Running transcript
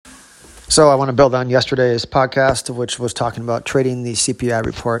So I want to build on yesterday's podcast, which was talking about trading the CPI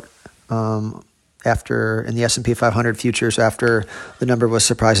report after in the S&P 500 futures after the number was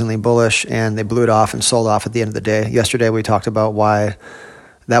surprisingly bullish and they blew it off and sold off at the end of the day. Yesterday we talked about why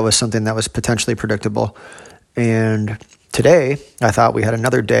that was something that was potentially predictable. And today I thought we had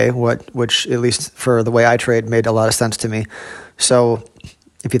another day, which at least for the way I trade made a lot of sense to me. So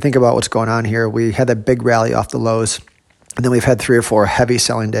if you think about what's going on here, we had that big rally off the lows, and then we've had 3 or 4 heavy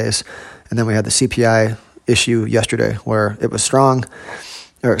selling days. And then we had the CPI issue yesterday where it was strong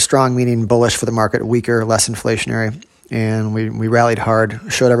meaning bullish for the market, weaker, less inflationary. And we rallied hard,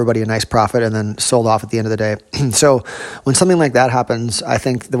 showed everybody a nice profit, and then sold off at the end of the day. So when something like that happens, I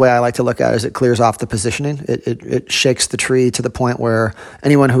think the way I like to look at it is it clears off the positioning. It shakes the tree to the point where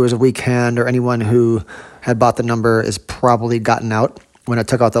anyone who is a weak hand or anyone who had bought the number is probably gotten out when it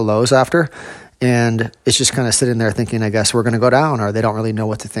took out the lows after. And it's just kind of sitting there thinking, I guess we're going to go down, or they don't really know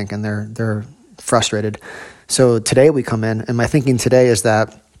what to think, and they're frustrated. So today we come in, and my thinking today is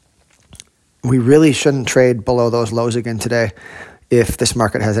that we really shouldn't trade below those lows again today if this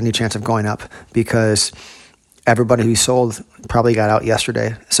market has any chance of going up, because everybody who sold probably got out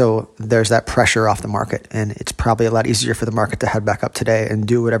yesterday. So there's that pressure off the market, and it's probably a lot easier for the market to head back up today and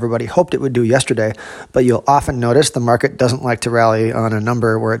do what everybody hoped it would do yesterday. But you'll often notice the market doesn't like to rally on a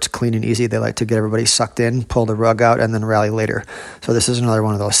number where it's clean and easy. They like to get everybody sucked in, pull the rug out, and then rally later. So this is another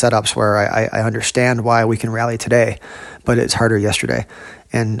one of those setups where I understand why we can rally today, but it's harder yesterday.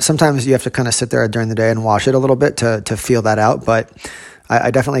 And sometimes you have to kind of sit there during the day and watch it a little bit to feel that out. But I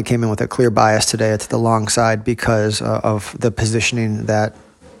definitely came in with a clear bias today to the long side because of the positioning that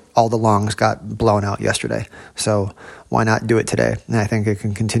all the longs got blown out yesterday. So why not do it today? And I think it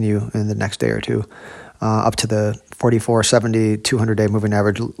can continue in the next day or two up to the 44.70 200-day moving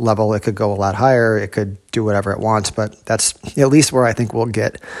average level. It could go a lot higher. It could do whatever it wants, but that's at least where I think we'll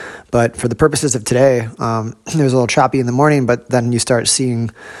get. But for the purposes of today, it was a little choppy in the morning, but then you start seeing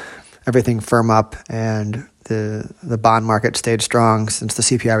everything firm up, and the bond market stayed strong since the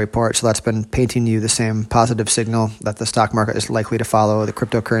CPI report. So that's been painting you the same positive signal that the stock market is likely to follow. The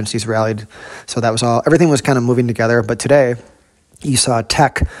cryptocurrencies rallied. So that was everything was kind of moving together. But today you saw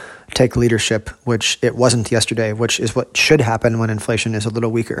tech take leadership, which it wasn't yesterday, which is what should happen when inflation is a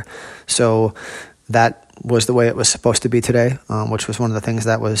little weaker. So that was the way it was supposed to be today, which was one of the things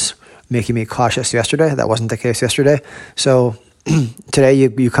that was making me cautious yesterday. That wasn't the case yesterday. So today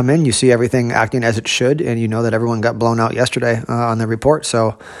you come in, you see everything acting as it should, and you know that everyone got blown out yesterday on the report.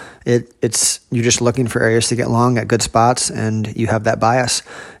 So it's you're just looking for areas to get long at good spots, and you have that bias.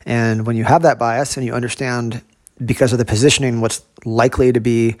 And when you have that bias and you understand because of the positioning what's likely to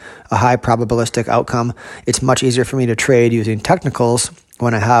be a high probabilistic outcome, it's much easier for me to trade using technicals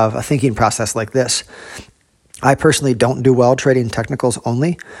when I have a thinking process like this. I personally don't do well trading technicals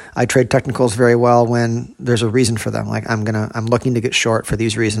only. I trade technicals very well when there's a reason for them. Like I'm looking to get short for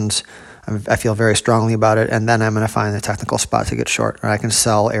these reasons. I feel very strongly about it, and then I'm going to find the technical spot to get short. Or I can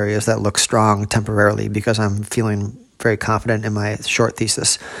sell areas that look strong temporarily because I'm feeling very confident in my short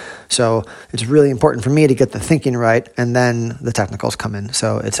thesis. So it's really important for me to get the thinking right, and then the technicals come in.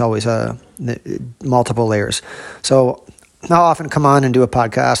 So it's always multiple layers. So I'll often come on and do a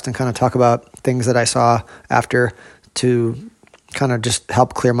podcast and kind of talk about things that I saw after to kind of just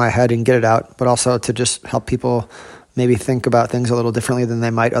help clear my head and get it out, but also to just help people maybe think about things a little differently than they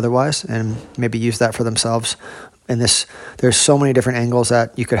might otherwise, and maybe use that for themselves. And there's so many different angles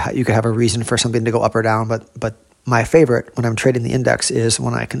that you could have a reason for something to go up or down, but my favorite when I'm trading the index is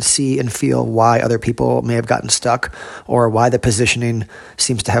when I can see and feel why other people may have gotten stuck or why the positioning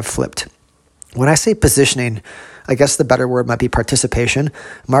seems to have flipped. When I say positioning, I guess the better word might be participation.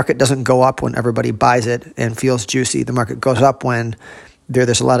 Market doesn't go up when everybody buys it and feels juicy. The market goes up when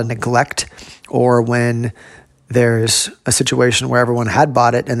there's a lot of neglect, or when there's a situation where everyone had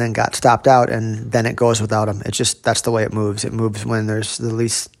bought it and then got stopped out, and then it goes without them. It's just, that's the way it moves. It moves when there's the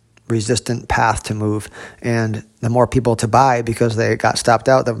least resistant path to move, and the more people to buy because they got stopped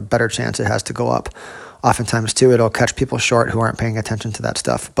out, the better chance it has to go up. Oftentimes too, it'll catch people short who aren't paying attention to that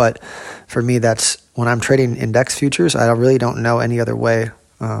stuff. But for me, that's when I'm trading index futures, I really don't know any other way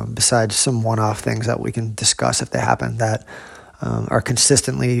besides some one-off things that we can discuss if they happen that are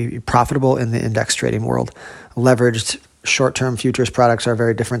consistently profitable in the index trading world. Leveraged short-term futures products are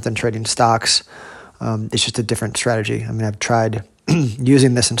very different than trading stocks. It's just a different strategy. I mean, I've tried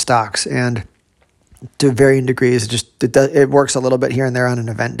using this in stocks, and to varying degrees, it works a little bit here and there on an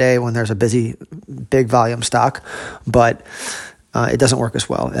event day when there's a busy, big volume stock, but it doesn't work as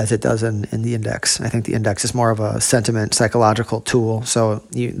well as it does in the index. I think the index is more of a sentiment psychological tool. So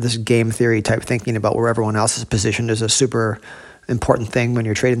this game theory type thinking about where everyone else is positioned is a super important thing when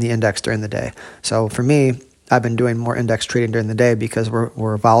you're trading the index during the day. So for me, I've been doing more index trading during the day because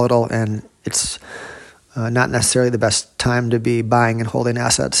we're volatile, and it's not necessarily the best time to be buying and holding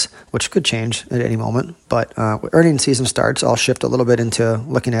assets, which could change at any moment. But when earnings season starts, I'll shift a little bit into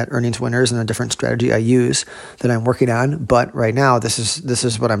looking at earnings winners and a different strategy I use that I'm working on. But right now, this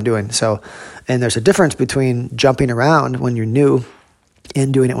is what I'm doing. So, and there's a difference between jumping around when you're new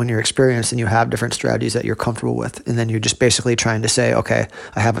and doing it when you're experienced and you have different strategies that you're comfortable with. And then you're just basically trying to say, okay,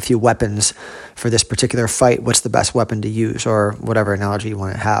 I have a few weapons for this particular fight. What's the best weapon to use, or whatever analogy you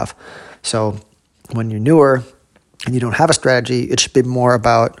want to have. So when you're newer and you don't have a strategy, it should be more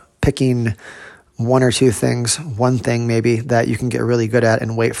about picking one or two things, one thing maybe that you can get really good at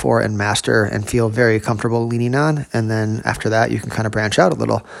and wait for and master and feel very comfortable leaning on. And then after that, you can kind of branch out a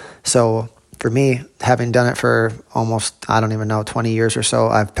little. So for me, having done it for almost, 20 years or so,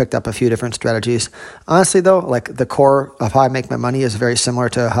 I've picked up a few different strategies. Honestly though, like the core of how I make my money is very similar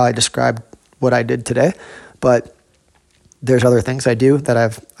to how I described what I did today. But there's other things I do that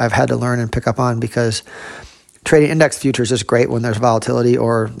I've had to learn and pick up on, because trading index futures is great when there's volatility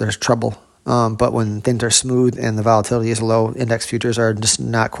or there's trouble. But when things are smooth and the volatility is low, index futures are just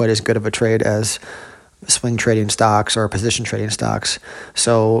not quite as good of a trade as swing trading stocks or position trading stocks.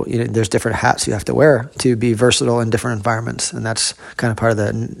 So there's different hats you have to wear to be versatile in different environments. And that's kind of part of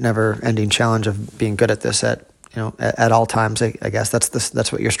the never-ending challenge of being good at this at all times. I guess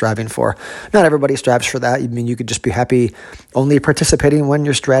that's what you're striving for. Not everybody strives for that. I mean, you could just be happy only participating when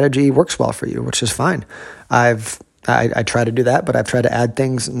your strategy works well for you, which is fine. I try to do that, but I've tried to add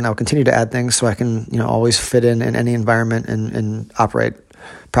things, and I'll continue to add things so I can always fit in any environment and operate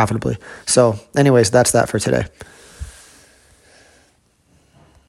profitably. So anyways, that's that for today.